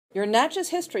Your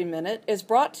Natchez History Minute is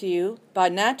brought to you by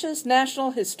Natchez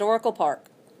National Historical Park.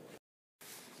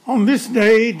 On this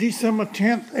day, December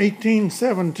 10th,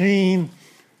 1817,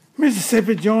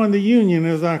 Mississippi joined the Union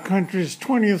as our country's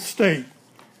 20th state,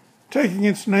 taking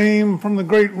its name from the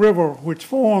great river which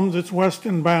forms its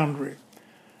western boundary.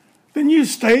 The new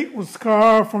state was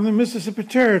carved from the Mississippi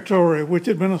Territory, which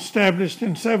had been established in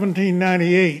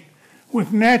 1798,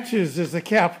 with Natchez as the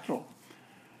capital.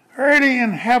 Early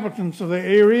inhabitants of the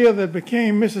area that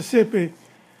became Mississippi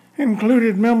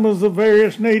included members of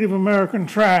various Native American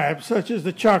tribes, such as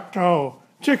the Choctaw,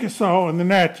 Chickasaw, and the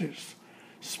Natchez.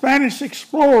 Spanish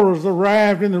explorers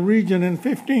arrived in the region in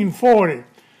 1540,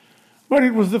 but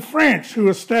it was the French who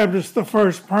established the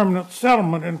first permanent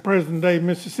settlement in present-day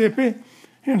Mississippi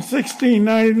in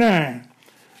 1699,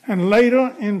 and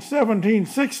later in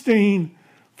 1716,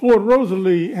 Fort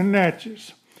Rosalie in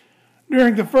Natchez.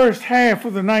 During the first half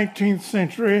of the 19th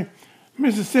century,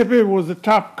 Mississippi was the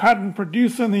top cotton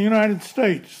producer in the United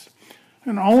States,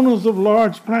 and owners of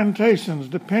large plantations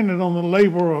depended on the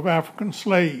labor of African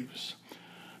slaves.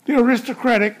 The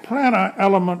aristocratic planter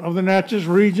element of the Natchez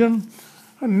region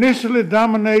initially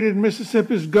dominated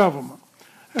Mississippi's government,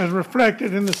 as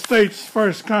reflected in the state's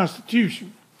first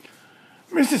constitution.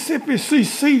 Mississippi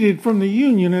seceded from the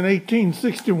Union in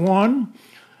 1861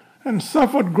 and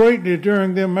suffered greatly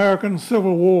during the American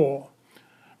Civil War.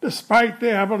 Despite the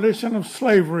abolition of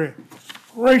slavery,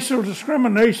 racial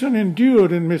discrimination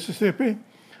endured in Mississippi,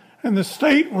 and the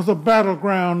state was a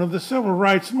battleground of the civil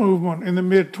rights movement in the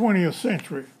mid-20th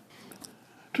century.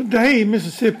 Today,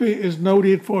 Mississippi is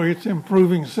noted for its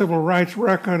improving civil rights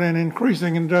record and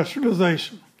increasing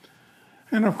industrialization,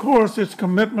 and of course its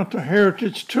commitment to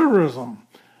heritage tourism,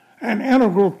 an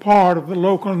integral part of the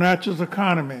local Natchez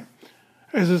economy,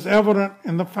 as is evident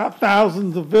in the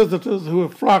thousands of visitors who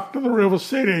have flocked to the River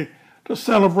City to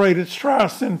celebrate its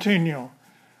Tricentennial.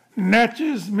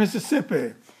 Natchez,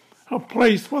 Mississippi, a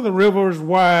place where the river is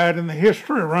wide and the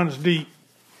history runs deep.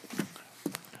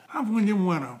 I'm William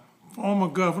Winter, former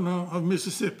governor of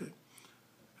Mississippi,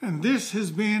 and this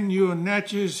has been your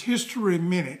Natchez History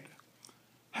Minute.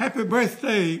 Happy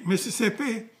birthday,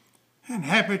 Mississippi, and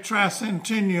happy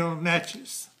Tricentennial,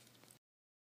 Natchez.